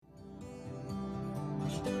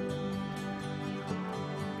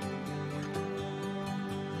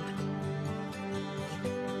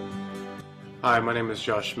Hi, my name is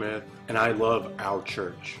Josh Smith, and I love our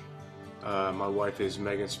church. My wife is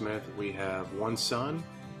Megan Smith. We have one son.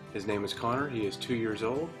 His name is Connor. He is 2 years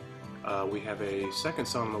old. We have a second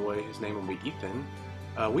son on the way. His name will be Ethan.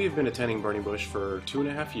 We have been attending Burning Bush for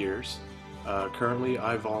 2.5 years. Currently,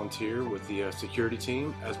 I volunteer with the security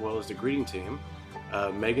team as well as the greeting team.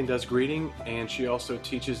 Megan does greeting, and she also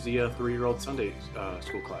teaches the 3-year-old Sunday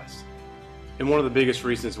school class. And one of the biggest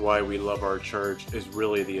reasons why we love our church is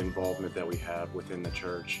really the involvement that we have within the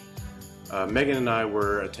church. Megan and I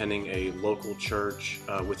were attending a local church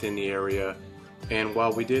within the area, and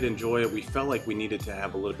while we did enjoy it, we felt like we needed to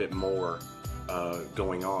have a little bit more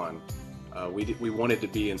going on. We wanted to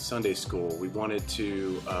be in Sunday school. We wanted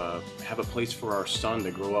to have a place for our son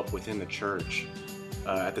to grow up within the church.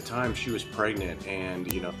 At the time, she was pregnant, and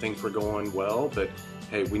things were going well, but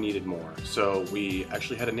hey, we needed more. So we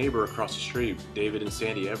actually had a neighbor across the street, David and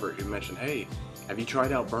Sandy Everett, who mentioned, hey, have you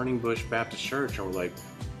tried out Burning Bush Baptist Church? And we're like,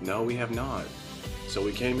 no, we have not. So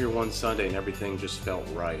we came here one Sunday and everything just felt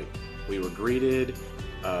right. We were greeted,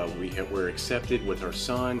 we were accepted with our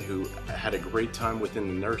son, who had a great time within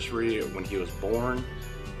the nursery when he was born.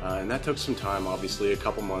 And that took some time, obviously, a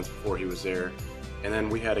couple months before he was there. And then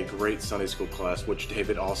we had a great Sunday school class, which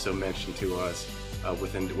David also mentioned to us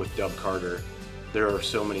with Dub Carter. There are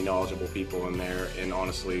so many knowledgeable people in there, and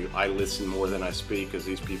honestly, I listen more than I speak because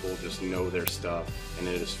these people just know their stuff, and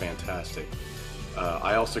it is fantastic.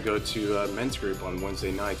 I also go to men's group on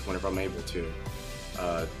Wednesday nights whenever I'm able to.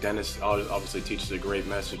 Dennis obviously teaches a great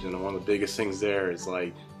message, and one of the biggest things there is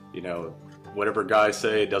whatever guys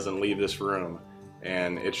say, it doesn't leave this room.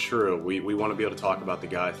 And it's true. We want to be able to talk about the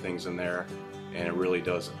guy things in there, and it really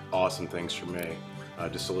does awesome things for me.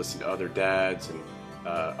 Just to listen to other dads and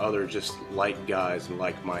other just like guys and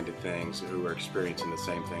like-minded things who are experiencing the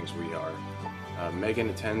same things we are. Megan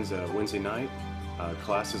attends Wednesday night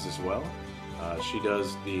classes as well. She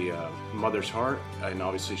does the Mother's Heart, and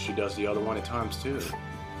obviously she does the other one at times too.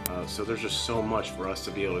 So there's just so much for us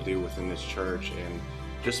to be able to do within this church, and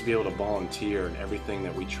just to be able to volunteer and everything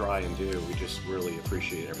that we try and do. We just really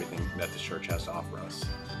appreciate everything that the church has to offer us.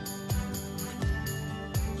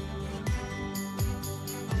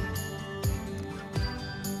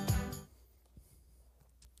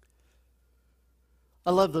 I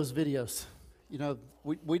love those videos.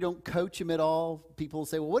 We don't coach them at all. People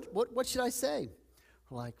say, well, what should I say?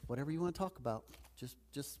 We're like, whatever you want to talk about.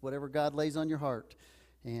 Just whatever God lays on your heart.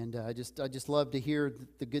 And I just love to hear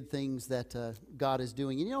the good things that God is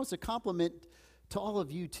doing. And it's a compliment to all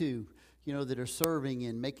of you too, that are serving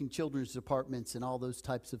and making children's departments and all those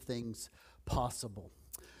types of things possible.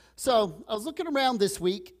 So I was looking around this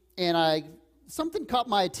week, and something caught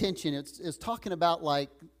my attention. It's talking about like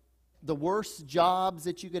the worst jobs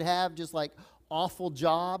that you could have, just like awful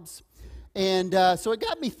jobs. And so it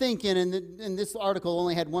got me thinking, and this article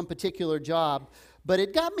only had one particular job, but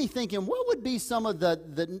it got me thinking, what would be some of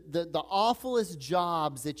the awfulest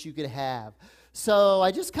jobs that you could have? So I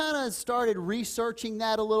just kind of started researching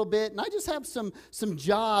that a little bit, and I just have some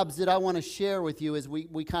jobs that I want to share with you as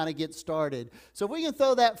we kind of get started. So if we can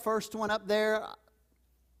throw that first one up there.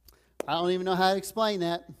 I don't even know how to explain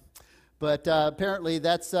that. But apparently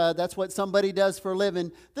that's what somebody does for a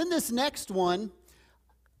living. Then this next one,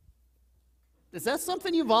 is that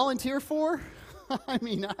something you volunteer for? I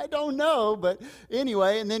mean, I don't know, but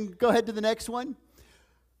anyway, and then go ahead to the next one.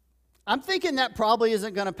 I'm thinking that probably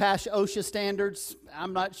isn't going to pass OSHA standards.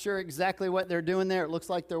 I'm not sure exactly what they're doing there. It looks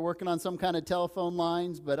like they're working on some kind of telephone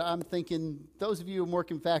lines, but I'm thinking, those of you who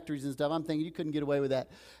work in factories and stuff, I'm thinking you couldn't get away with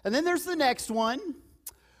that. And then there's the next one.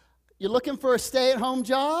 You're looking for a stay-at-home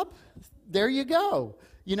job? There you go.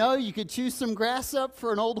 You could chew some grass up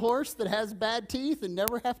for an old horse that has bad teeth and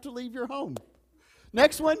never have to leave your home.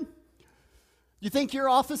 Next one. You think your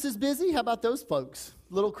office is busy? How about those folks?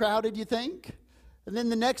 A little crowded, you think? And then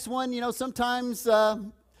the next one, sometimes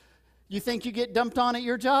you think you get dumped on at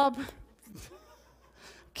your job.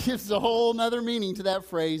 Gives a whole nother meaning to that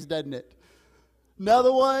phrase, doesn't it?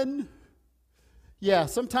 Another one. Yeah,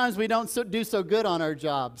 sometimes we don't do so good on our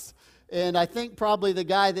jobs. And I think probably the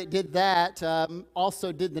guy that did that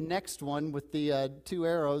also did the next one with the 2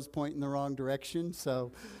 arrows pointing the wrong direction.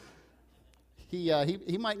 So he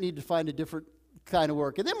might need to find a different kind of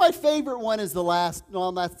work. And then my favorite one is the last.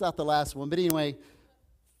 Well, that's not the last one. But anyway,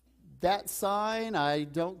 that sign, I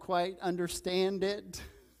don't quite understand it.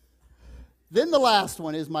 Then the last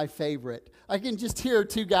one is my favorite. I can just hear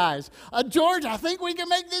 2 guys. George, I think we can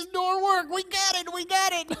make this door work. We got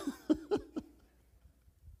it.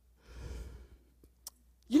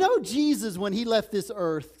 Jesus, when he left this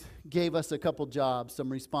earth, gave us a couple jobs, some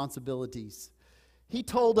responsibilities. He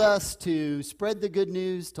told us to spread the good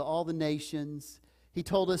news to all the nations. He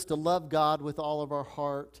told us to love God with all of our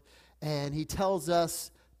heart. And he tells us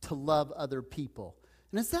to love other people.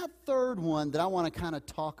 And it's that third one that I want to kind of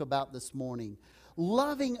talk about this morning.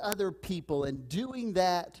 Loving other people and doing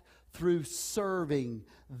that through serving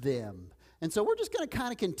them. And so we're just going to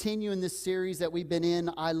kind of continue in this series that we've been in,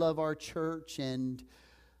 I Love Our Church. And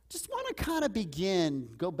just want to kind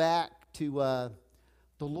of go back to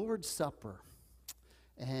the Lord's Supper.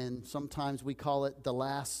 And sometimes we call it the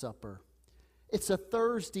Last Supper. It's a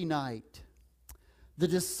Thursday night. The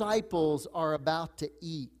disciples are about to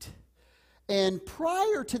eat. And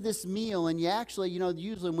prior to this meal, and usually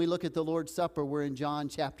when we look at the Lord's Supper, we're in John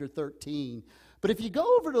chapter 13. But if you go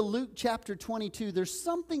over to Luke chapter 22, there's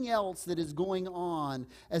something else that is going on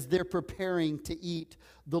as they're preparing to eat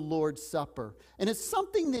the Lord's Supper. And it's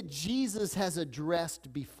something that Jesus has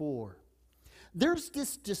addressed before. There's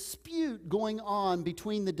this dispute going on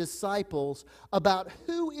between the disciples about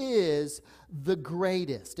who is the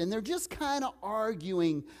greatest. And they're just kind of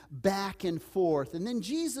arguing back and forth. And then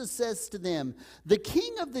Jesus says to them, "The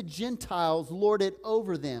king of the Gentiles lord it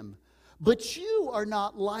over them, but you are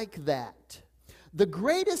not like that. The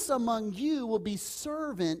greatest among you will be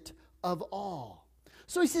servant of all."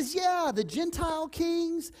 So he says, yeah, the Gentile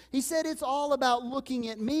kings, he said it's all about looking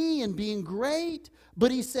at me and being great.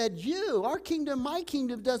 But he said, our kingdom, my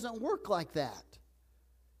kingdom doesn't work like that.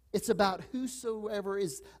 It's about whosoever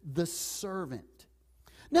is the servant.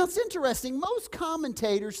 Now it's interesting, most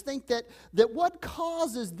commentators think that what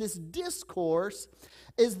causes this discourse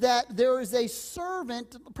is that there is a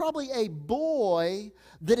servant, probably a boy,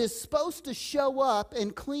 that is supposed to show up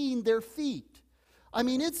and clean their feet. I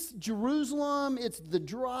mean, it's Jerusalem, it's the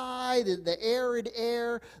dry, the arid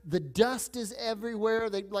air, the dust is everywhere,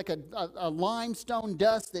 like a limestone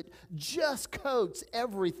dust that just coats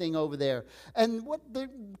everything over there. And what the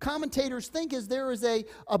commentators think is there is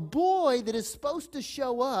a boy that is supposed to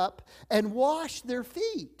show up and wash their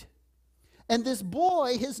feet. And this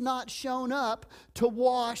boy has not shown up to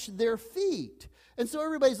wash their feet. And so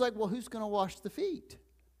everybody's like, well, who's going to wash the feet?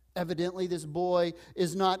 Evidently, this boy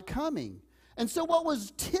is not coming. And so what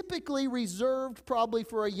was typically reserved probably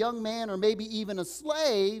for a young man or maybe even a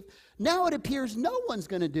slave, now it appears no one's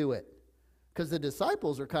going to do it. Because the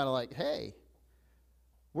disciples are kind of like, hey,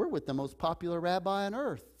 we're with the most popular rabbi on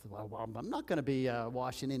earth. Well, I'm not going to be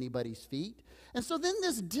washing anybody's feet. And so then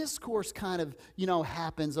this discourse kind of,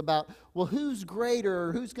 happens about, well, who's greater,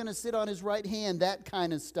 or who's going to sit on his right hand, that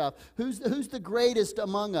kind of stuff. Who's the greatest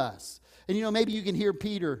among us? And, maybe you can hear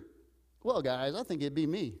Peter, well, guys, I think it'd be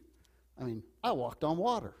me. I mean, I walked on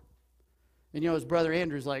water. And his brother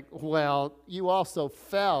Andrew's like, well, you also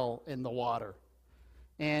fell in the water.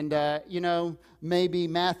 And, maybe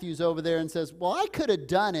Matthew's over there and says, well, I could have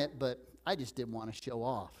done it, but I just didn't want to show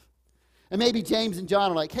off. And maybe James and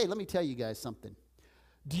John are like, hey, let me tell you guys something.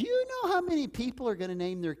 Do you know how many people are going to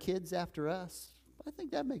name their kids after us? I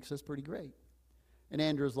think that makes us pretty great. And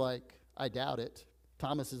Andrew's like, I doubt it.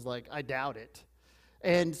 Thomas is like, I doubt it.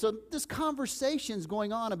 And so this conversation's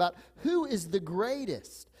going on about who is the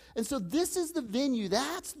greatest. And so this is the venue,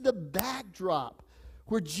 that's the backdrop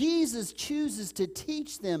where Jesus chooses to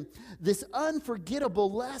teach them this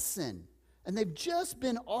unforgettable lesson. And they've just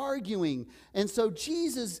been arguing. And so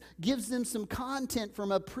Jesus gives them some content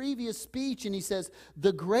from a previous speech, and he says,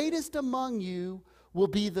 the greatest among you will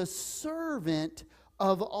be the servant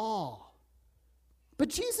of all. But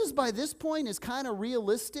Jesus by this point is kind of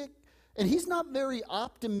realistic. And he's not very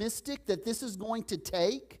optimistic that this is going to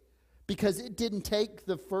take, because it didn't take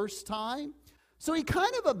the first time. So he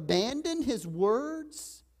kind of abandoned his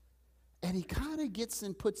words, and he kind of gets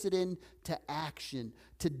and puts it into action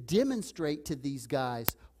to demonstrate to these guys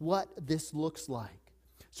what this looks like.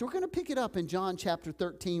 So we're going to pick it up in John chapter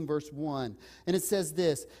 13, verse 1. And it says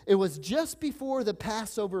this, it was just before the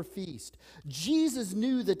Passover feast. Jesus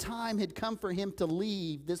knew the time had come for him to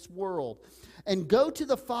leave this world and go to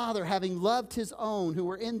the Father, having loved his own who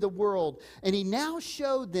were in the world. And he now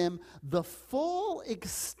showed them the full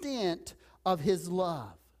extent of his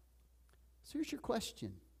love. So here's your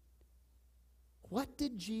question. What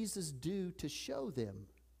did Jesus do to show them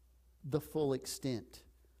the full extent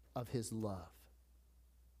of his love?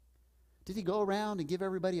 Did he go around and give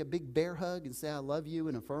everybody a big bear hug and say, I love you,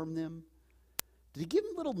 and affirm them? Did he give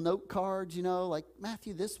them little note cards, like,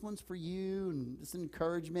 Matthew, this one's for you, and this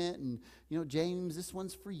encouragement, and, James, this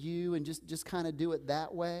one's for you, and just kind of do it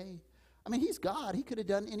that way? I mean, he's God. He could have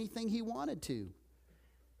done anything he wanted to.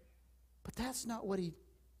 But that's not what he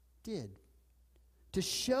did. To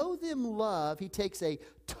show them love, he takes a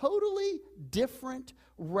totally different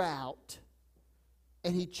route,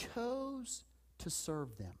 and he chose to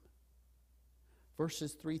serve them.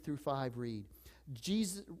 Verses 3 through 5 read,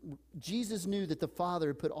 Jesus knew that the Father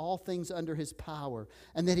had put all things under his power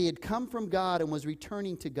and that he had come from God and was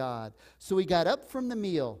returning to God. So he got up from the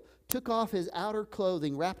meal, took off his outer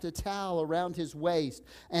clothing, wrapped a towel around his waist,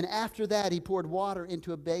 and after that he poured water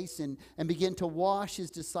into a basin and began to wash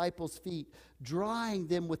his disciples' feet, drying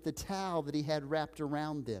them with the towel that he had wrapped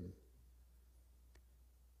around them.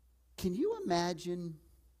 Can you imagine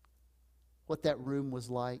what that room was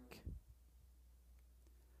like?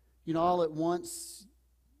 You know, all at once,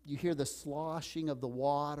 you hear the sloshing of the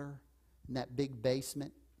water in that big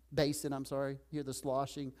basin. You hear the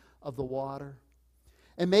sloshing of the water.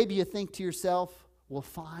 And maybe you think to yourself, well,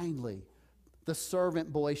 finally, the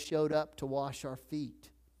servant boy showed up to wash our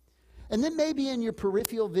feet. And then maybe in your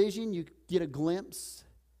peripheral vision, you get a glimpse,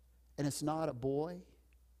 and it's not a boy,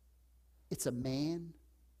 it's a man.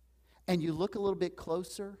 And you look a little bit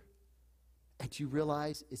closer, and you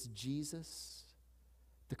realize it's Jesus,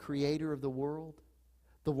 the creator of the world,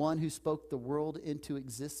 the one who spoke the world into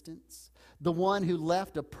existence, the one who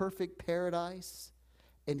left a perfect paradise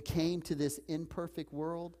and came to this imperfect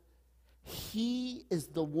world. He is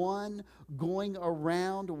the one going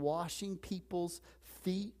around washing people's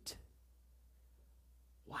feet.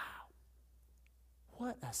 Wow.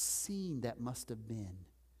 What a scene that must have been.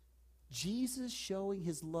 Jesus showing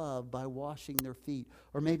his love by washing their feet.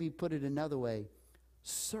 Or maybe put it another way,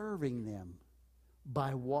 serving them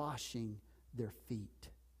by washing their feet.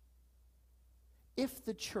 If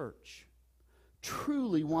the church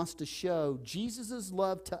truly wants to show Jesus'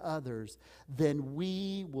 love to others, then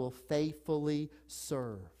we will faithfully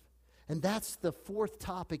serve. And that's the fourth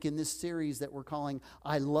topic in this series that we're calling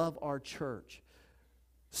I Love Our Church.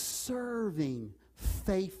 Serving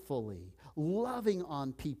faithfully, loving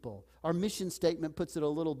on people. Our mission statement puts it a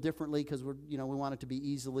little differently because we want it to be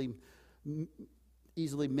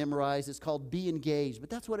easily memorized. It's called be engaged, but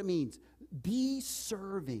that's what it means. Be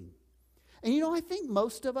serving. And I think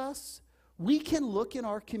most of us, we can look in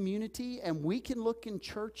our community and we can look in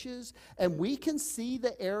churches and we can see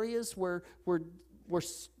the areas where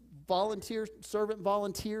servant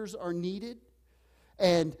volunteers are needed.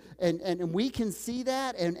 And we can see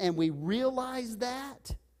that and we realize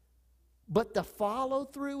that. But the follow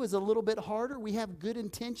through is a little bit harder. We have good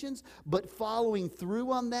intentions, but following through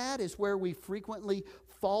on that is where we frequently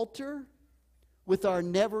falter with our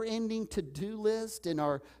never-ending to-do list and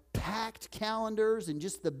our packed calendars and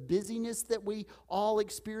just the busyness that we all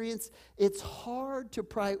experience. It's hard to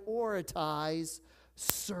prioritize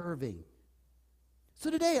serving. So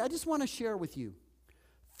today, I just want to share with you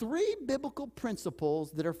 3 biblical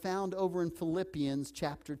principles that are found over in Philippians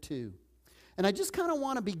chapter 2. And I just kind of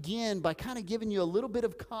want to begin by kind of giving you a little bit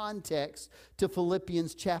of context to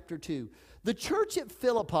Philippians chapter 2. The church at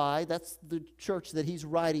Philippi, that's the church that he's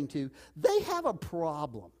writing to, they have a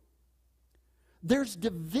problem. There's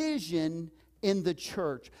division in the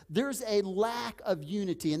church. There's a lack of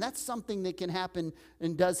unity, and that's something that can happen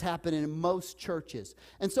and does happen in most churches.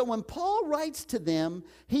 And so when Paul writes to them,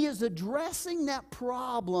 he is addressing that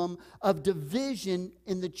problem of division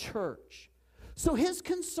in the church. So his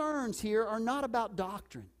concerns here are not about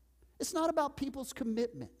doctrine. It's not about people's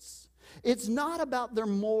commitments. It's not about their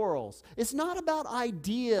morals. It's not about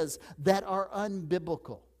ideas that are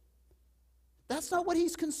unbiblical. That's not what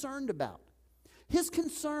he's concerned about. His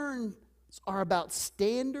concerns are about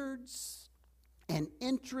standards and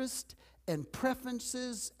interest and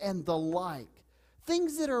preferences and the like.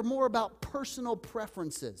 Things that are more about personal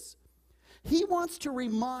preferences. He wants to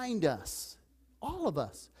remind us, all of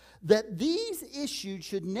us, that these issues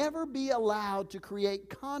should never be allowed to create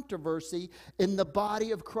controversy in the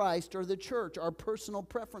body of Christ or the church, our personal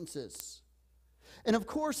preferences. And of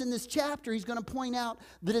course, in this chapter, he's going to point out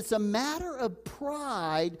that it's a matter of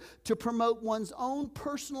pride to promote one's own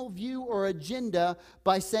personal view or agenda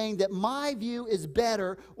by saying that my view is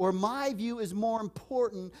better or my view is more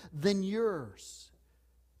important than yours.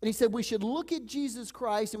 And he said we should look at Jesus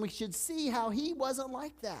Christ and we should see how he wasn't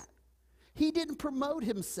like that. He didn't promote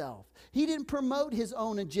himself. He didn't promote his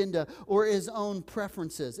own agenda or his own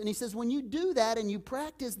preferences. And he says when you do that and you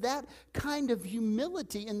practice that kind of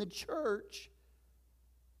humility in the church,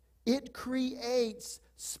 it creates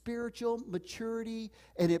spiritual maturity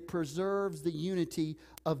and it preserves the unity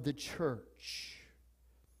of the church.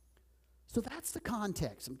 So that's the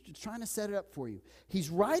context. I'm just trying to set it up for you. He's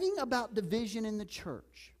writing about division in the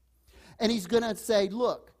church. And he's going to say,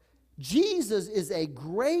 look, Jesus is a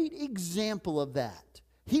great example of that.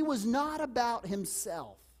 He was not about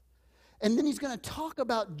himself. And then he's going to talk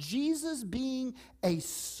about Jesus being a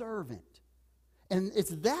servant. And it's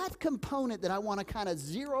that component that I want to kind of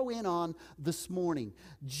zero in on this morning.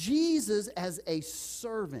 Jesus as a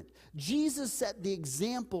servant. Jesus set the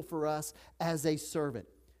example for us as a servant.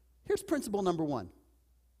 Here's principle number 1.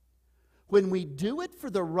 When we do it for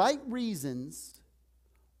the right reasons,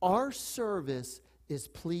 our service is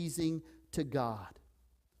pleasing to God.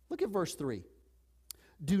 Look at verse 3.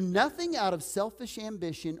 Do nothing out of selfish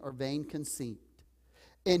ambition or vain conceit.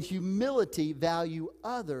 In humility, value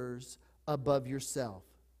others above yourself.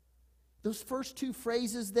 Those first 2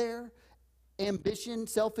 phrases there, ambition,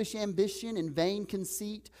 selfish ambition, and vain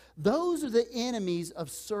conceit, those are the enemies of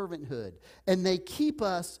servanthood, and they keep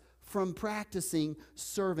us from practicing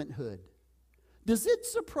servanthood. Does it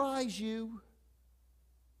surprise you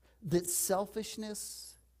that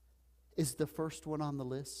selfishness is the first one on the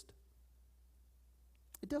list?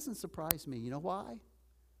 It doesn't surprise me. You know why?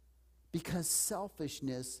 Because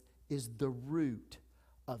selfishness is the root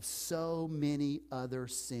of so many other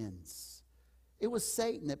sins. It was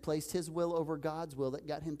Satan that placed his will over God's will that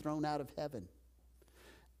got him thrown out of heaven.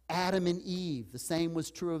 Adam and Eve, the same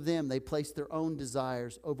was true of them. They placed their own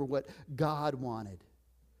desires over what God wanted.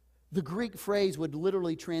 The Greek phrase would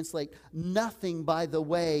literally translate nothing by the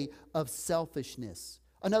way of selfishness.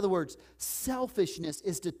 In other words, selfishness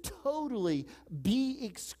is to totally be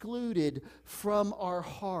excluded from our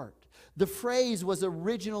heart. The phrase was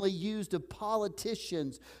originally used of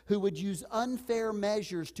politicians who would use unfair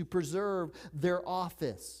measures to preserve their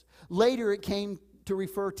office. Later it came to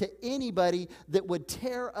refer to anybody that would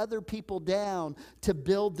tear other people down to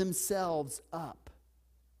build themselves up.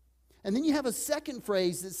 And then you have a second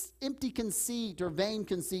phrase, this empty conceit or vain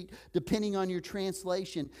conceit, depending on your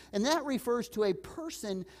translation. And that refers to a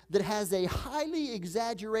person that has a highly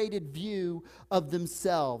exaggerated view of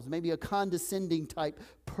themselves, maybe a condescending type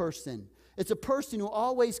person. It's a person who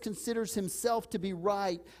always considers himself to be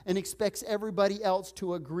right and expects everybody else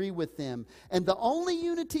to agree with them. And the only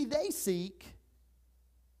unity they seek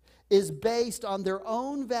is based on their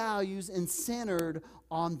own values and centered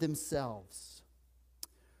on themselves.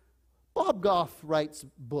 Bob Goff writes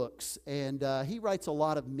books, and he writes a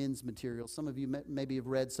lot of men's material. Some of you maybe have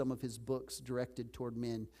read some of his books directed toward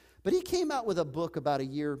men. But he came out with a book about a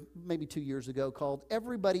year, maybe 2 years ago, called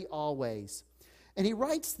Everybody Always. And he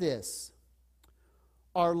writes this: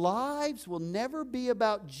 our lives will never be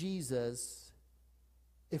about Jesus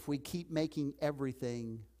if we keep making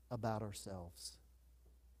everything about ourselves.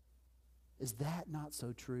 Is that not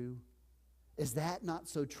so true? Is that not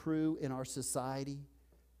so true in our society?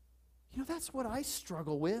 You know, that's what I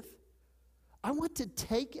struggle with. I want to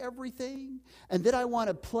take everything and then I want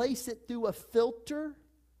to place it through a filter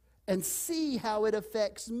and see how it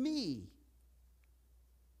affects me.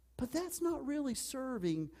 But that's not really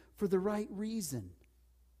serving for the right reason.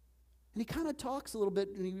 And he kind of talks a little bit,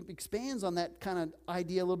 and he expands on that kind of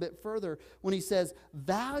idea a little bit further when he says,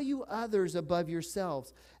 value others above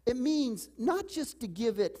yourselves. It means not just to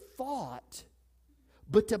give it thought,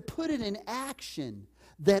 but to put it in action,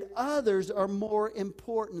 that others are more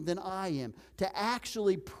important than I am, to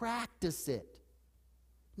actually practice it.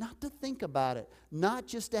 Not to think about it, not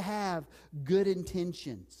just to have good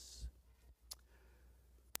intentions.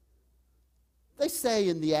 They say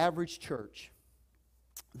in the average church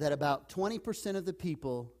that about 20% of the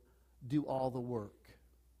people do all the work.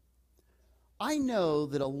 I know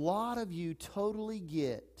that a lot of you totally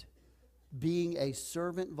get being a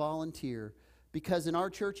servant volunteer, because in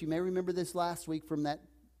our church, you may remember this last week from that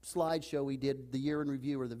slideshow we did, the year in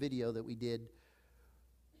review, or the video that we did,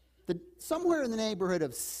 somewhere in the neighborhood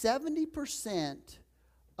of 70%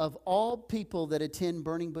 of all people that attend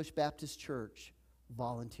Burning Bush Baptist Church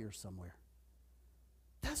volunteer somewhere.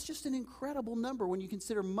 That's just an incredible number when you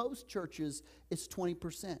consider most churches it's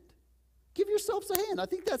 20%. Give yourselves a hand. I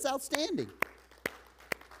think that's outstanding.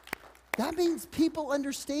 That means people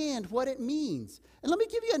understand what it means. And let me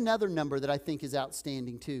give you another number that I think is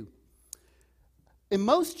outstanding too. In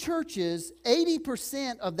most churches,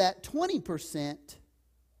 80% of that 20%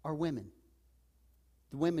 are women.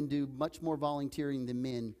 The women do much more volunteering than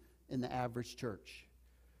men in the average church.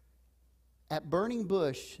 At Burning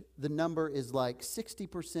Bush, the number is like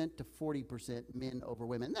 60% to 40% men over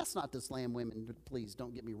women. And that's not to slam women, please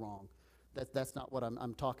don't get me wrong. That's not what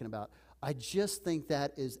I'm talking about. I just think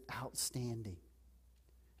that is outstanding.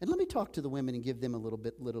 And let me talk to the women and give them a little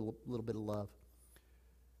bit of love.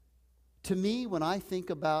 To me, when I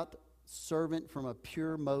think about servant from a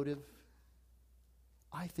pure motive,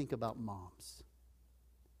 I think about moms.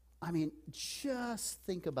 I mean, just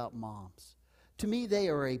think about moms. To me, they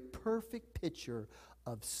are a perfect picture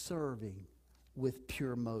of serving with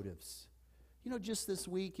pure motives. Just this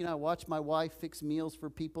week, I watched my wife fix meals for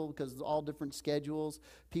people because it's all different schedules.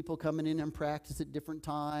 People coming in and practice at different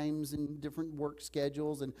times and different work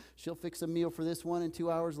schedules. And she'll fix a meal for this one, and 2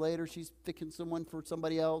 hours later, she's fixing someone for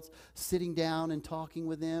somebody else, sitting down and talking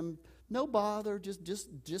with them. No bother,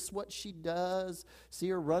 just what she does. See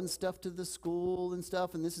her run stuff to the school and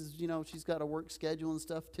stuff. And this is, she's got a work schedule and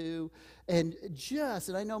stuff too. And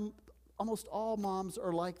I know almost all moms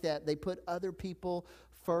are like that. They put other people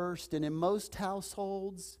first, and in most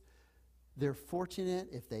households, they're fortunate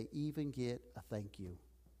if they even get a thank you.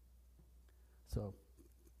 So,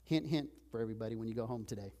 hint for everybody when you go home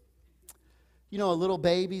today. A little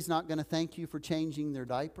baby's not going to thank you for changing their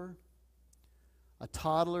diaper. A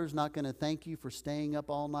toddler's not going to thank you for staying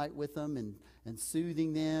up all night with them and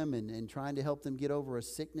soothing them and trying to help them get over a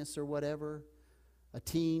sickness or whatever. A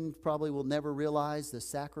teen probably will never realize the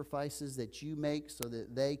sacrifices that you make so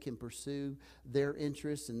that they can pursue their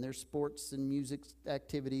interests and their sports and music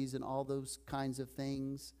activities and all those kinds of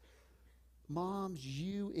things. Moms,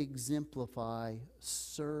 you exemplify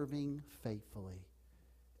serving faithfully.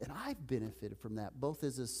 And I've benefited from that, both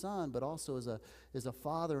as a son, but also as a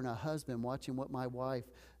father and a husband, watching what my wife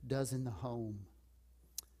does in the home.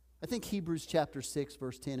 I think Hebrews chapter 6,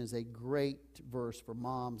 verse 10 is a great verse for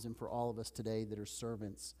moms and for all of us today that are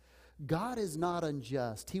servants. God is not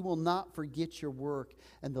unjust. He will not forget your work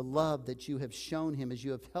and the love that you have shown Him as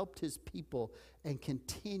you have helped His people and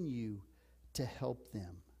continue to help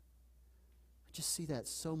them. I just see that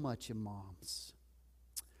so much in moms.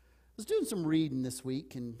 I was doing some reading this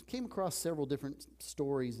week and came across several different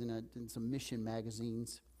stories in some mission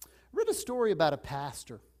magazines. I read a story about a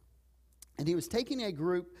pastor. And he was taking a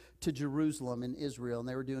group to Jerusalem in Israel, and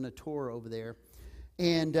they were doing a tour over there.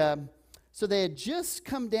 And so they had just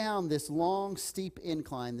come down this long, steep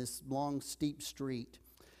incline, this long, steep street.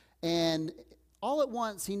 And all at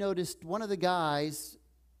once, he noticed one of the guys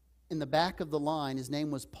in the back of the line, his name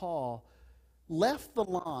was Paul, left the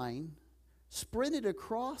line, sprinted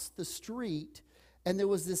across the street, and there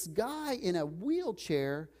was this guy in a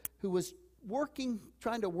wheelchair who was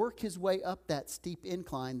trying to work his way up that steep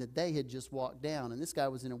incline that they had just walked down. And this guy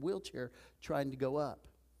was in a wheelchair trying to go up.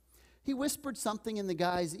 He whispered something in the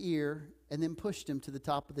guy's ear and then pushed him to the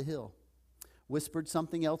top of the hill. Whispered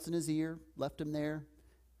something else in his ear, left him there,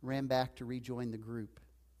 ran back to rejoin the group.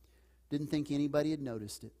 Didn't think anybody had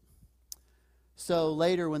noticed it. So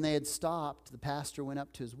later when they had stopped, the pastor went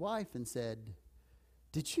up to his wife and said,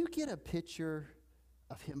 "Did you get a picture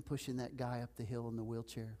of him pushing that guy up the hill in the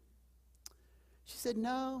wheelchair?" She said,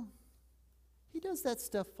 "No, he does that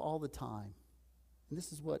stuff all the time." And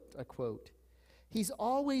this is what I quote: "He's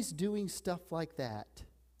always doing stuff like that,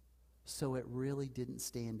 so it really didn't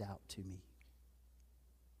stand out to me."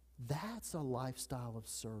 That's a lifestyle of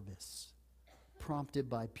service, prompted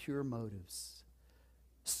by pure motives.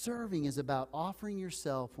 Serving is about offering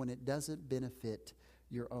yourself when it doesn't benefit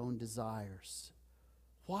your own desires.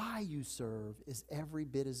 Why you serve is every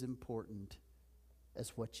bit as important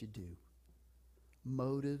as what you do.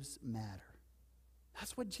 Motives matter.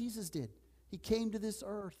 That's what Jesus did. He came to this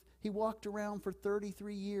earth. He walked around for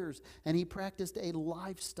 33 years, and he practiced a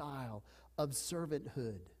lifestyle of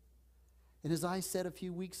servanthood. And as I said a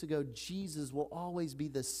few weeks ago, Jesus will always be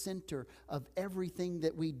the center of everything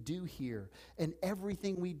that we do here. And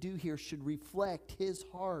everything we do here should reflect His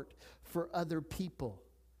heart for other people.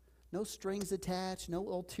 No strings attached, no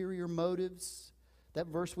ulterior motives. That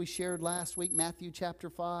verse we shared last week, Matthew chapter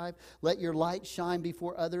 5, "Let your light shine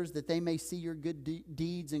before others that they may see your good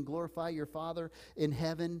deeds and glorify your Father in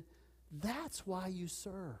heaven." That's why you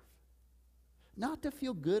serve. Not to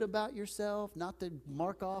feel good about yourself, not to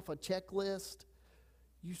mark off a checklist.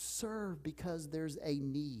 You serve because there's a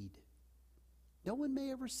need. No one may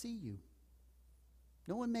ever see you.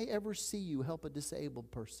 No one may ever see you help a disabled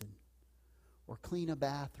person, or clean a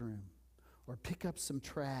bathroom, or pick up some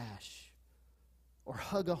trash, or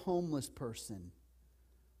hug a homeless person.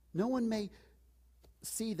 No one may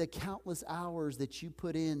see the countless hours that you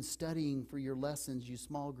put in studying for your lessons, you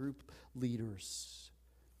small group leaders.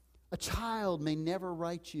 A child may never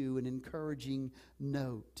write you an encouraging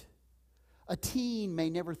note. A teen may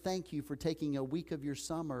never thank you for taking a week of your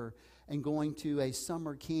summer and going to a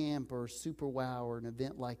summer camp or Super Wow or an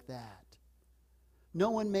event like that.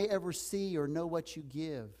 No one may ever see or know what you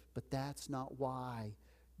give, but that's not why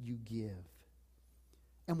you give.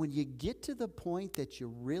 And when you get to the point that you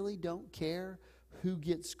really don't care who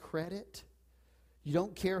gets credit, you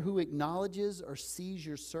don't care who acknowledges or sees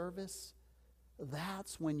your service,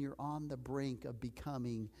 that's when you're on the brink of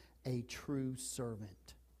becoming a true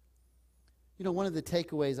servant. You know, one of the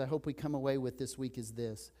takeaways I hope we come away with this week is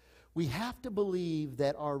this. We have to believe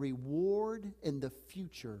that our reward in the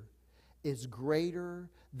future is greater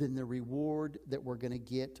than the reward that we're going to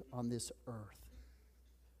get on this earth.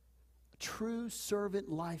 A true servant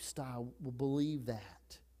lifestyle will believe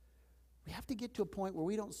that. We have to get to a point where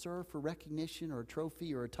we don't serve for recognition or a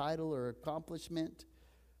trophy or a title or accomplishment.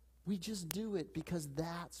 We just do it because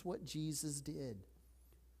that's what Jesus did.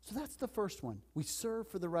 So that's the first one. We serve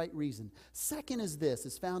for the right reason. Second is this.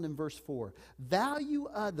 It's found in verse 4. Value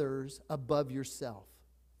others above yourself.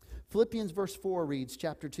 Philippians verse 4 reads,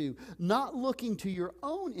 chapter 2, not looking to your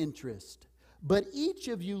own interest, but each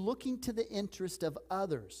of you looking to the interest of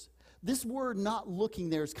others. This word not looking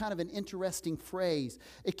there is kind of an interesting phrase.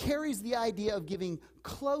 It carries the idea of giving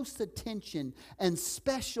close attention and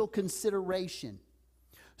special consideration.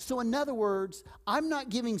 So in other words, I'm not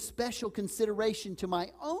giving special consideration to my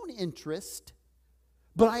own interest,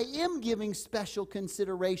 but I am giving special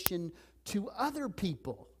consideration to other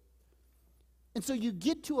people. And so you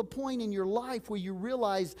get to a point in your life where you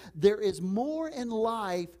realize there is more in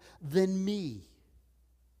life than me.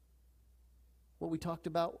 What we talked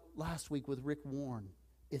about last week with Rick Warren.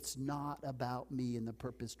 It's not about me and the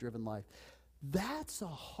purpose-driven life. That's a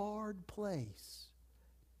hard place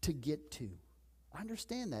to get to. I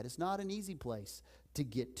understand that. It's not an easy place to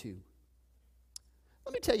get to.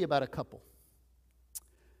 Let me tell you about a couple.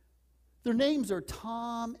 Their names are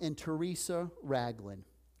Tom and Teresa Ragland.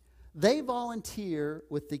 They volunteer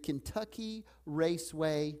with the Kentucky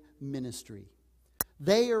Raceway Ministry.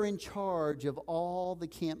 They are in charge of all the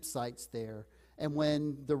campsites there. And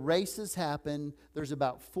when the races happen, there's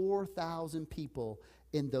about 4,000 people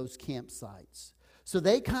in those campsites. So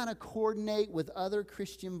they kind of coordinate with other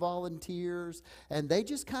Christian volunteers, and they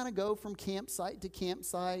just kind of go from campsite to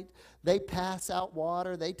campsite. They pass out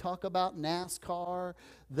water. They talk about NASCAR.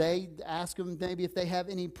 They ask them maybe if they have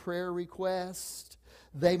any prayer requests.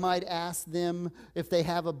 They might ask them if they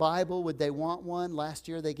have a Bible, would they want one? Last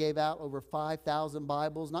year they gave out over 5,000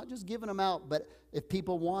 Bibles, not just giving them out, but if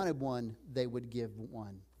people wanted one, they would give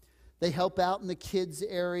one. They help out in the kids'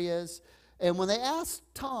 areas. And when they asked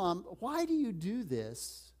Tom, why do you do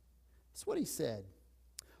this? That's what he said.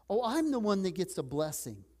 Oh, I'm the one that gets a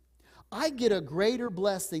blessing. I get a greater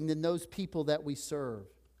blessing than those people that we serve.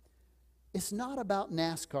 It's not about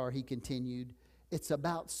NASCAR, he continued. It's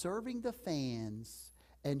about serving the fans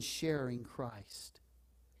and sharing Christ.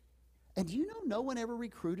 And do you know no one ever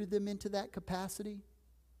recruited them into that capacity?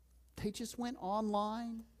 They just went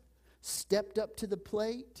online, stepped up to the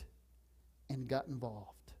plate, and got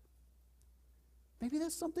involved. Maybe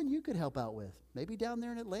that's something you could help out with. Maybe down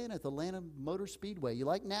there in Atlanta at the Atlanta Motor Speedway. You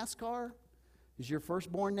like NASCAR? Is your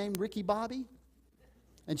firstborn named Ricky Bobby?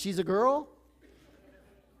 And she's a girl?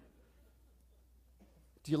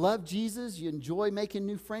 Do you love Jesus? You enjoy making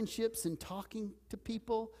new friendships and talking to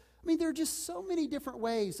people? I mean, there are just so many different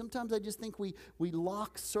ways. Sometimes I just think we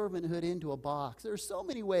lock servanthood into a box. There are so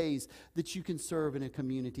many ways that you can serve in a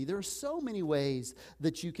community. There are so many ways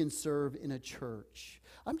that you can serve in a church.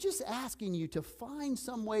 I'm just asking you to find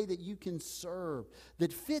some way that you can serve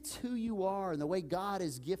that fits who you are and the way God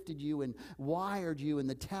has gifted you and wired you and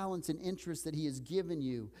the talents and interests that He has given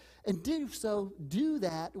you. And do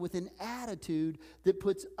that with an attitude that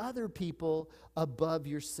puts other people above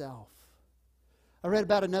yourself. I read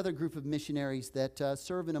about another group of missionaries that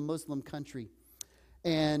serve in a Muslim country.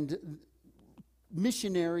 And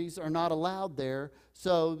missionaries are not allowed there,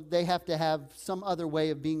 so they have to have some other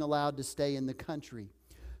way of being allowed to stay in the country.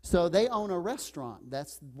 So they own a restaurant.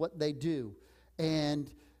 That's what they do.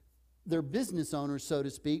 And they're business owners, so to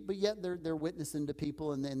speak, but yet they're witnessing to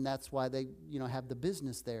people, and then that's why they have the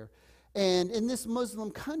business there. And in this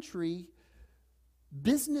Muslim country,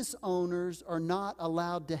 business owners are not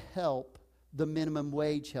allowed to help the minimum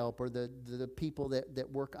wage help or the people that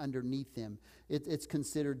work underneath them. It's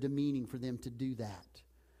considered demeaning for them to do that.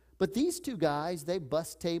 But these two guys, they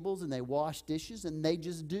bust tables and they wash dishes and they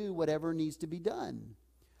just do whatever needs to be done.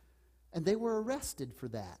 And they were arrested for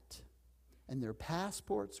that. And their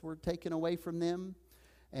passports were taken away from them.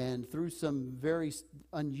 And through some very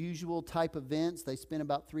unusual type events, they spent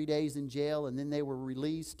about 3 days in jail, and then they were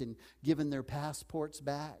released and given their passports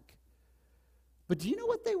back. But do you know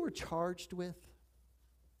what they were charged with?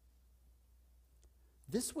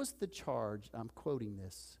 This was the charge, I'm quoting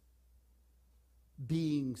this,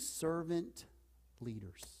 being servant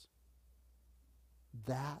leaders.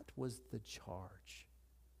 That was the charge.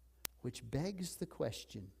 Which begs the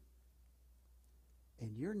question,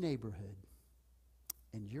 in your neighborhood,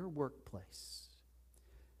 in your workplace,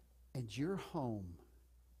 and your home,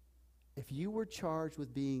 if you were charged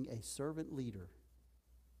with being a servant leader,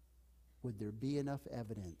 would there be enough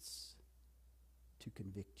evidence to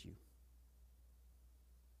convict you.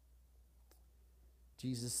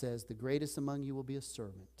 Jesus says, the greatest among you will be a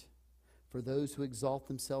servant. For those who exalt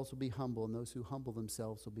themselves will be humble, and those who humble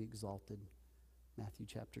themselves will be exalted. Matthew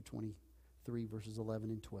chapter 23, verses 11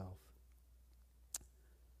 and 12.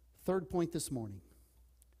 Third point this morning.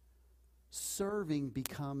 Serving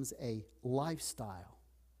becomes a lifestyle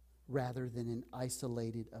rather than an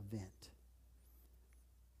isolated event.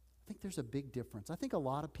 I think there's a big difference. I think a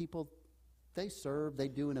lot of people, they serve, they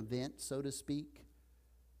do an event, so to speak.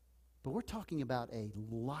 But we're talking about a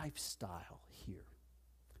lifestyle here.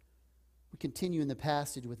 We continue in the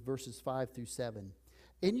passage with verses 5 through 7.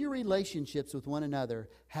 In your relationships with one another,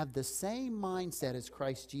 have the same mindset as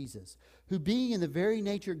Christ Jesus, who being in the very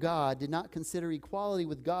nature God, did not consider equality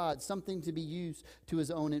with God something to be used to his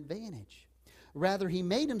own advantage. Rather, he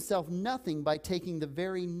made himself nothing by taking the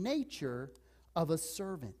very nature of a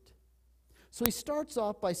servant. So he starts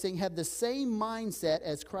off by saying, have the same mindset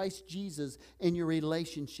as Christ Jesus in your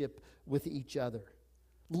relationship with each other.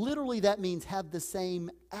 Literally, that means have the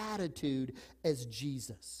same attitude as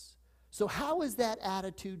Jesus. So how is that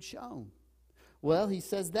attitude shown? Well, he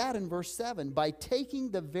says that in verse 7, by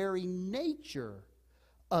taking the very nature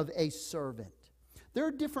of a servant. There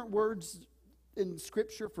are different words in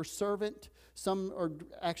Scripture for servant. Some are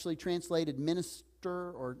actually translated minister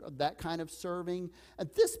or that kind of serving.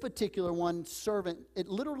 At this particular one, servant, it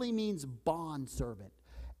literally means bond servant.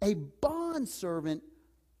 A bond servant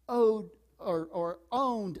owed or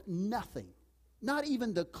owned nothing. Not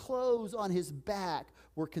even the clothes on his back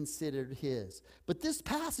were considered his. But this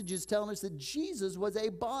passage is telling us that Jesus was a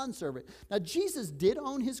bondservant. Now, Jesus did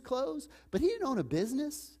own his clothes, but he didn't own a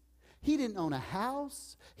business. He didn't own a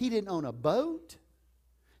house. He didn't own a boat.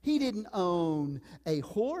 He didn't own a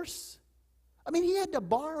horse. I mean, he had to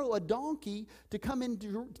borrow a donkey to come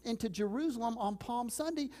into Jerusalem on Palm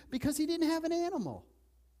Sunday because he didn't have an animal.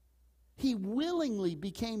 He willingly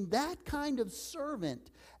became that kind of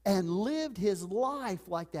servant and lived his life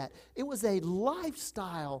like that. It was a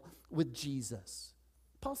lifestyle with Jesus.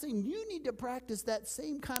 Paul's saying you need to practice that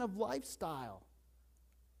same kind of lifestyle.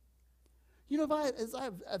 You know, as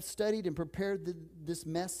I've studied and prepared this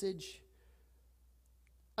message,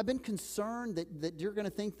 I've been concerned that you're going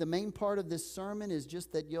to think the main part of this sermon is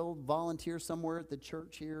just that you'll volunteer somewhere at the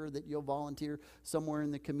church here, that you'll volunteer somewhere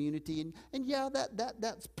in the community. And yeah,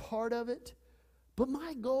 that's part of it. But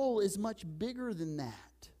my goal is much bigger than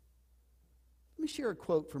that. Let me share a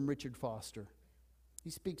quote from Richard Foster. He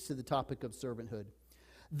speaks to the topic of servanthood.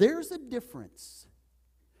 There's a difference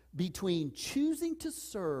between choosing to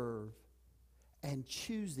serve and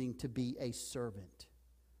choosing to be a servant.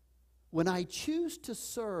 When I choose to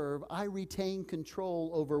serve, I retain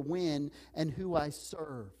control over when and who I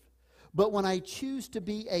serve. But when I choose to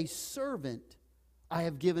be a servant, I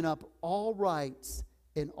have given up all rights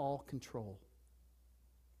and all control.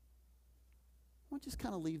 I want to just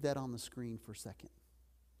kind of leave that on the screen for a second,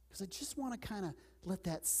 because I just want to kind of let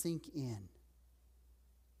that sink in.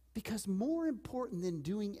 Because more important than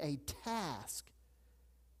doing a task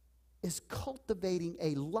is cultivating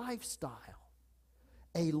a lifestyle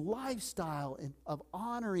of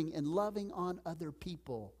honoring and loving on other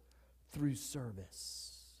people through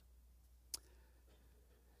service.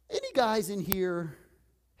 Any guys in here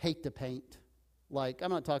hate to paint? Like,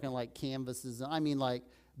 I'm not talking like canvases. I mean like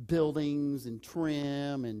buildings and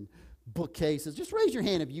trim and bookcases. Just raise your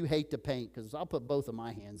hand if you hate to paint, because I'll put both of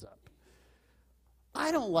my hands up.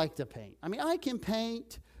 I don't like to paint. I mean, I can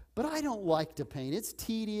paint, but I don't like to paint. It's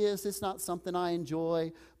tedious. It's not something I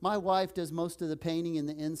enjoy. My wife does most of the painting in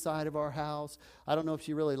the inside of our house. I don't know if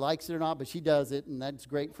she really likes it or not, but she does it, and that's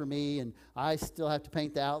great for me. And I still have to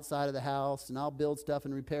paint the outside of the house, and I'll build stuff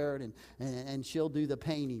and repair it, and she'll do the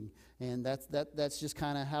painting. And that's just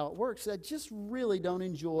kind of how it works. I just really don't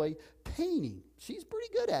enjoy painting. She's pretty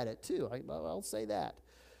good at it, too. I'll say that.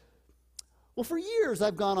 Well, for years,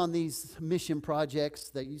 I've gone on these mission projects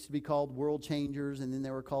that used to be called World Changers, and then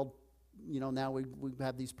they were called, now we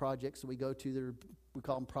have these projects that we go to. We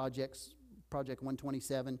call them projects, Project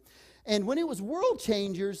 127. And when it was World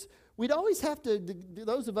Changers, we'd always have to,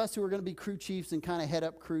 those of us who were going to be crew chiefs and kind of head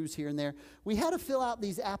up crews here and there, we had to fill out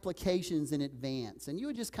these applications in advance. And you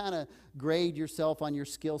would just kind of grade yourself on your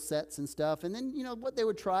skill sets and stuff. And then, what they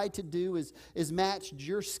would try to do is match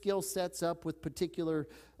your skill sets up with particular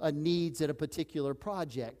needs at a particular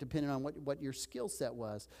project, depending on what your skill set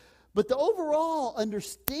was. But the overall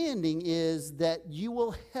understanding is that you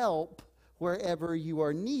will help wherever you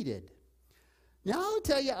are needed. Now, I'll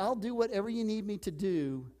tell you, I'll do whatever you need me to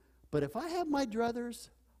do, but if I have my druthers,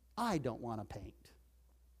 I don't want to paint.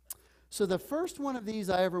 So the first one of these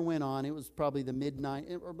I ever went on, it was probably the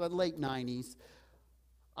late 90s.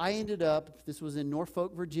 I ended up, this was in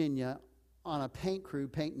Norfolk, Virginia, on a paint crew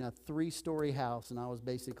painting a 3-story house, and I was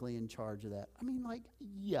basically in charge of that. I mean, like,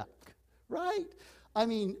 yuck, right? I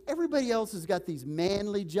mean, everybody else has got these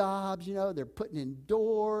manly jobs, you know, they're putting in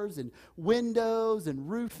doors and windows and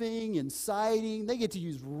roofing and siding. They get to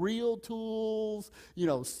use real tools, you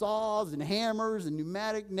know, saws and hammers and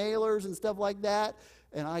pneumatic nailers and stuff like that,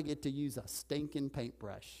 and I get to use a stinking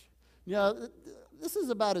paintbrush. You know, this is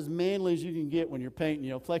about as manly as you can get when you're painting.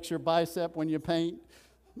 You know, flex your bicep when you paint.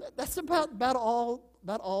 That's about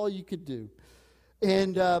all you could do.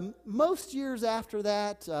 And most years after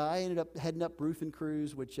that, I ended up heading up roofing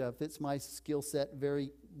crews, which fits my skill set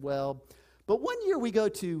very well. But one year we go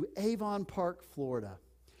to Avon Park, Florida.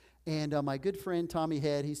 And my good friend Tommy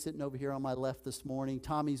Head, he's sitting over here on my left this morning.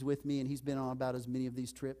 Tommy's with me, and he's been on about as many of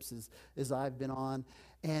these trips as I've been on.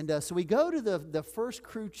 And so we go to the first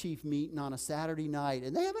crew chief meeting on a Saturday night,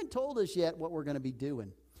 and they haven't told us yet what we're going to be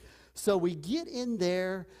doing. So we get in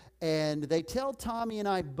there, and they tell Tommy and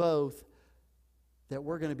I both that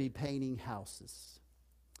we're going to be painting houses.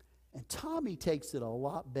 And Tommy takes it a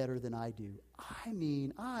lot better than I do. I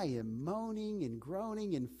mean, I am moaning and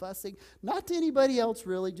groaning and fussing. Not to anybody else,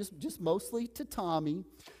 really, just mostly to Tommy.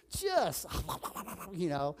 Just, you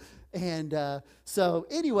know. And so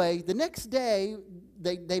anyway, the next day,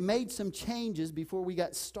 they made some changes before we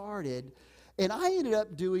got started. And I ended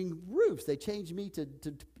up doing roofs. They changed me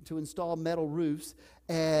to install metal roofs.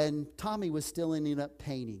 And Tommy was still ending up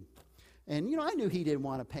painting. And, you know, I knew he didn't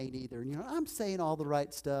want to paint either. And, you know, I'm saying all the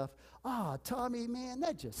right stuff. Tommy, man,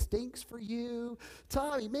 that just stinks for you.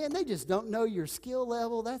 Tommy, man, they just don't know your skill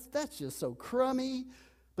level. That's just so crummy.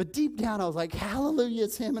 But deep down, I was like, hallelujah,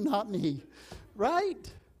 it's him and not me. Right?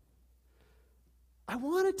 I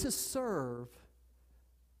wanted to serve,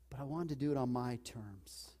 but I wanted to do it on my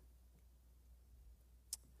terms.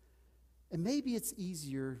 And maybe it's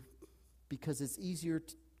easier because it's easier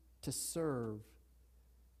to serve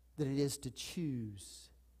than it is to choose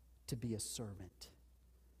to be a servant.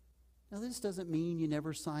 Now, this doesn't mean you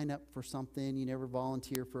never sign up for something, you never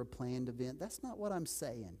volunteer for a planned event. That's not what I'm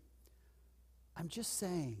saying. I'm just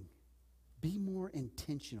saying, be more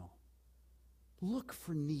intentional. Look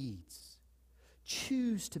for needs.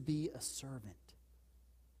 Choose to be a servant.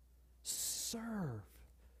 Serve.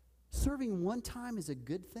 Serving one time is a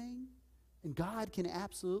good thing, and God can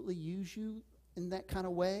absolutely use you in that kind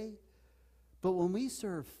of way. But when we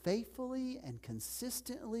serve faithfully and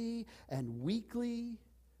consistently and weekly,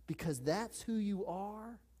 because that's who you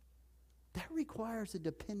are, that requires a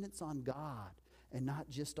dependence on God and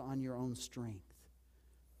not just on your own strength.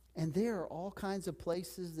 And there are all kinds of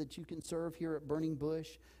places that you can serve here at Burning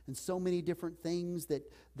Bush, and so many different things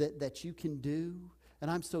that you can do.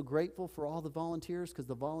 And I'm so grateful for all the volunteers, because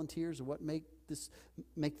the volunteers are what make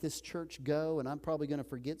this church go. And I'm probably going to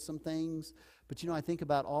forget some things. But, you know, I think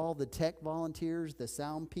about all the tech volunteers, the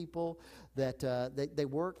sound people that they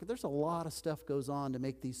work. There's a lot of stuff goes on to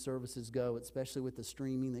make these services go, especially with the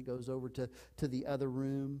streaming that goes over to the other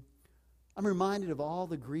room. I'm reminded of all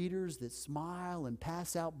the greeters that smile and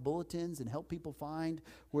pass out bulletins and help people find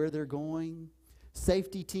where they're going.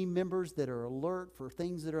 Safety team members that are alert for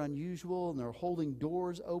things that are unusual and they're holding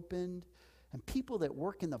doors opened. And people that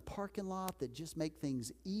work in the parking lot that just make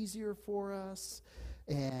things easier for us.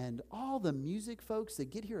 And all the music folks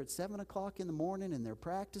that get here at 7 o'clock in the morning and they're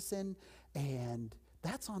practicing. And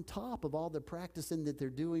that's on top of all the practicing that they're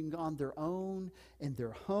doing on their own in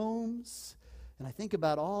their homes. And I think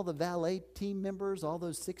about all the valet team members, all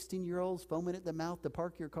those 16-year-olds foaming at the mouth to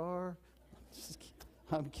park your car.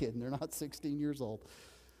 I'm kidding. They're not 16 years old.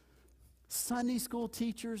 Sunday school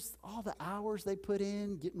teachers, all the hours they put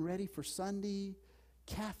in getting ready for Sunday.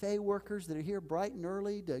 Cafe workers that are here bright and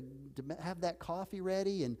early to have that coffee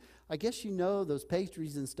ready. And I guess you know those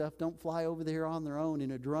pastries and stuff don't fly over there on their own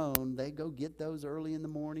in a drone. They go get those early in the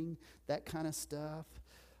morning, that kind of stuff.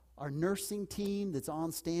 Our nursing team that's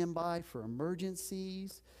on standby for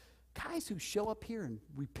emergencies. Guys who show up here and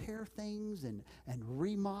repair things and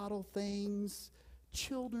remodel things.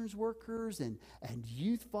 Children's workers and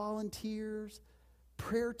youth volunteers.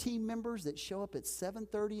 Prayer team members that show up at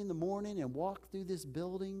 7:30 in the morning and walk through this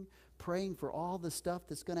building praying for all the stuff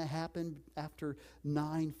that's going to happen after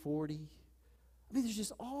 9:40. I mean, there's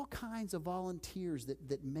just all kinds of volunteers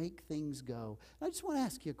that make things go. And I just want to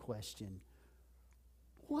ask you a question.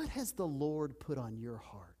 What has the Lord put on your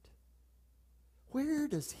heart? Where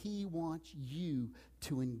does He want you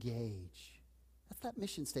to engage? That's that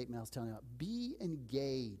mission statement I was telling you about. Be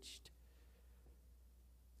engaged.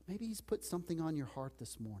 Maybe He's put something on your heart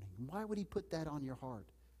this morning. Why would He put that on your heart?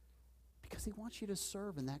 Because He wants you to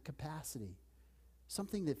serve in that capacity.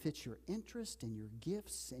 something that fits your interest and your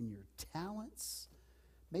gifts and your talents.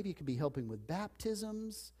 Maybe it could be helping with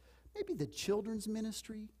baptisms, maybe the children's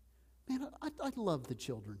ministry. Man, I love the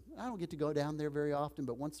children. I don't get to go down there very often,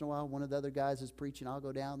 but once in a while, one of the other guys is preaching, I'll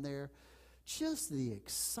go down there. Just the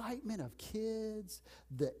excitement of kids,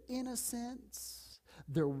 the innocence,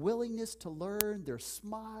 their willingness to learn, their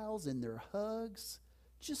smiles and their hugs.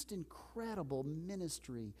 Just incredible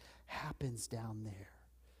ministry happens down there.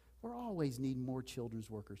 We're always needing more children's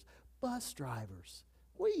workers. Bus drivers.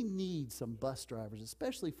 We need some bus drivers,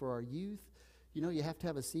 especially for our youth. You know, you have to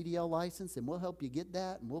have a CDL license, and we'll help you get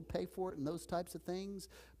that, and we'll pay for it and those types of things.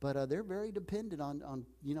 But they're very dependent on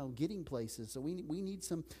getting places. So we need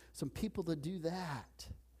some people to do that.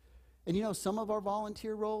 And, you know, some of our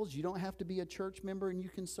volunteer roles, you don't have to be a church member and you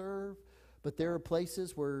can serve. But there are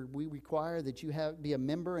places where we require that you be a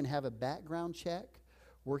member and have a background check,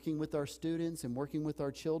 working with our students and working with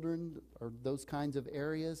our children, or those kinds of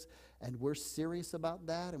areas. And we're serious about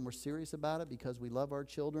that, and we're serious about it because we love our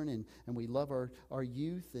children and we love our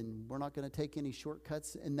youth, and we're not going to take any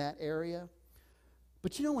shortcuts in that area.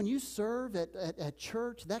 But you know, when you serve at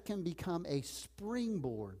church, that can become a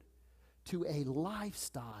springboard to a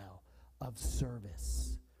lifestyle of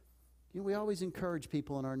service. You know, we always encourage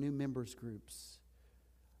people in our new members groups,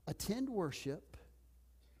 attend worship,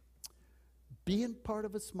 be in part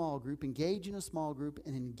of a small group, engage in a small group,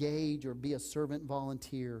 and engage or be a servant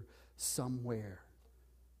volunteer somewhere.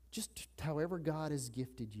 Just however God has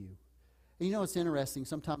gifted you. And you know, it's interesting.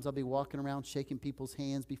 Sometimes I'll be walking around shaking people's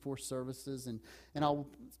hands before services, and I'll,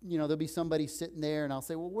 there'll be somebody sitting there, and I'll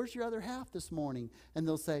say, well, where's your other half this morning? And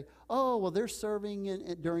they'll say, oh, well, they're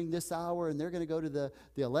serving during this hour, and they're going to go to the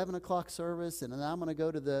 11 o'clock service, and then I'm going to go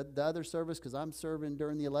to the other service because I'm serving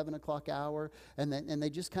during the 11 o'clock hour. And they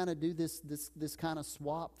just kind of do this kind of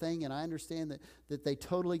swap thing, and I understand that they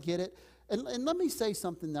totally get it. And let me say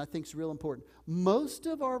something that I think is real important. Most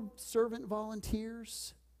of our servant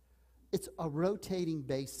volunteers, it's a rotating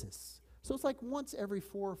basis. So it's like once every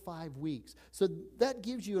 4 or 5 weeks. So that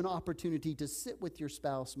gives you an opportunity to sit with your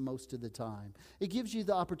spouse most of the time. It gives you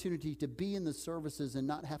the opportunity to be in the services and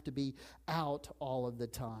not have to be out all of the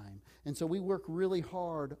time. And so we work really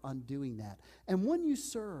hard on doing that. And when you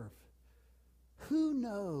serve, who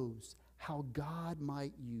knows how God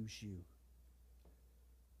might use you?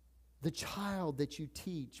 The child that you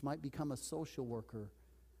teach might become a social worker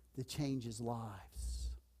that changes lives.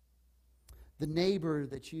 The neighbor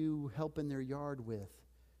that you help in their yard with,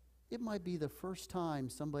 it might be the first time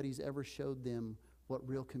somebody's ever showed them what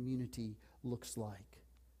real community looks like.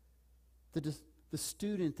 The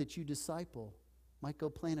student that you disciple might go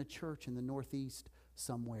plant a church in the Northeast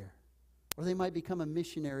somewhere. Or they might become a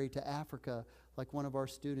missionary to Africa, like one of our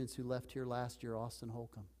students who left here last year, Austin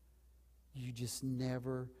Holcomb. You just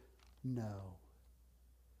never know.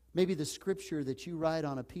 Maybe the scripture that you write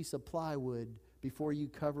on a piece of plywood before you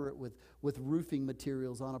cover it with roofing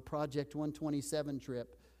materials on a Project 127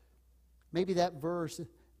 trip. Maybe that verse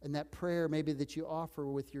and that prayer maybe that you offer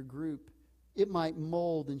with your group, it might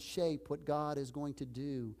mold and shape what God is going to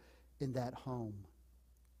do in that home.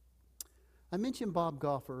 I mentioned Bob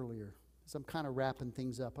Goff earlier. As I'm kind of wrapping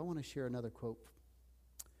things up, I want to share another quote.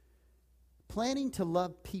 Planning to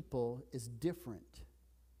love people is different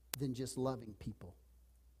than just loving people.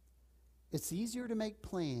 It's easier to make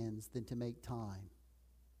plans than to make time.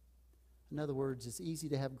 In other words, it's easy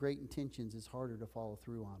to have great intentions. It's harder to follow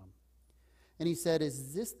through on them. And he said,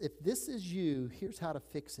 if this is you, here's how to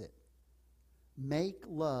fix it. Make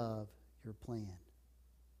love your plan.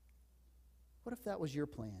 What if that was your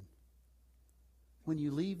plan? When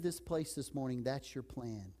you leave this place this morning, that's your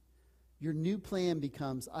plan. Your new plan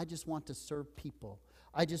becomes, I just want to serve people.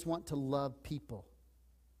 I just want to love people.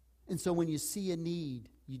 And so when you see a need,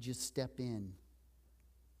 you just step in.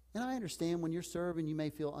 And I understand when you're serving, you may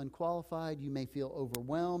feel unqualified, you may feel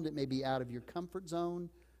overwhelmed, it may be out of your comfort zone.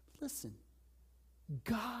 Listen,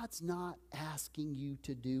 God's not asking you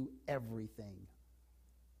to do everything.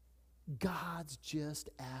 God's just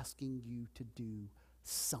asking you to do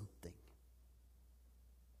something.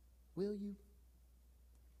 Will you?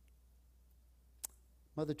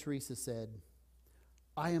 Mother Teresa said,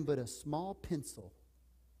 I am but a small pencil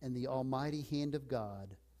in the almighty hand of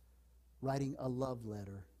God, writing a love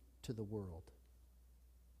letter to the world.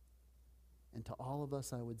 And to all of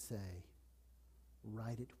us, I would say,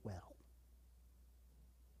 write it well.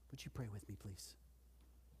 Would you pray with me, please?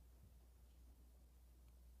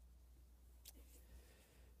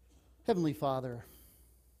 Heavenly Father,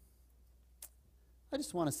 I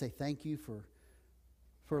just want to say thank you for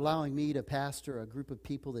allowing me to pastor a group of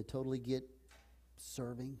people that totally get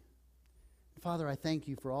serving. Father, I thank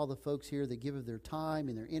you for all the folks here that give of their time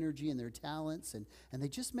and their energy and their talents, and they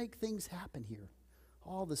just make things happen here.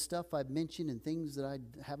 All the stuff I've mentioned and things that I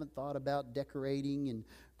haven't thought about, decorating and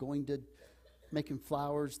going to making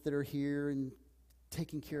flowers that are here and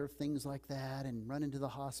taking care of things like that, and running to the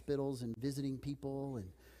hospitals and visiting people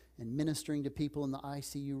and ministering to people in the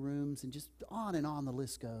ICU rooms, and just on the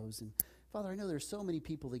list goes. And Father, I know there's so many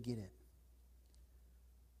people that get it.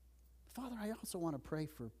 Father, I also want to pray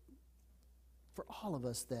for all of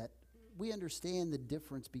us that we understand the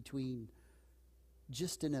difference between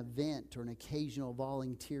just an event or an occasional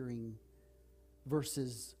volunteering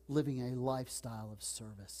versus living a lifestyle of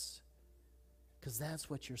service, because that's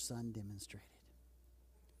what your Son demonstrated.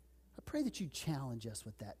 I pray that you challenge us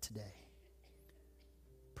with that today,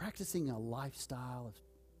 practicing a lifestyle of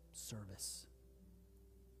service.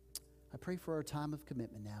 I pray for our time of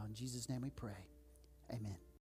commitment now. In Jesus' name we pray. Amen.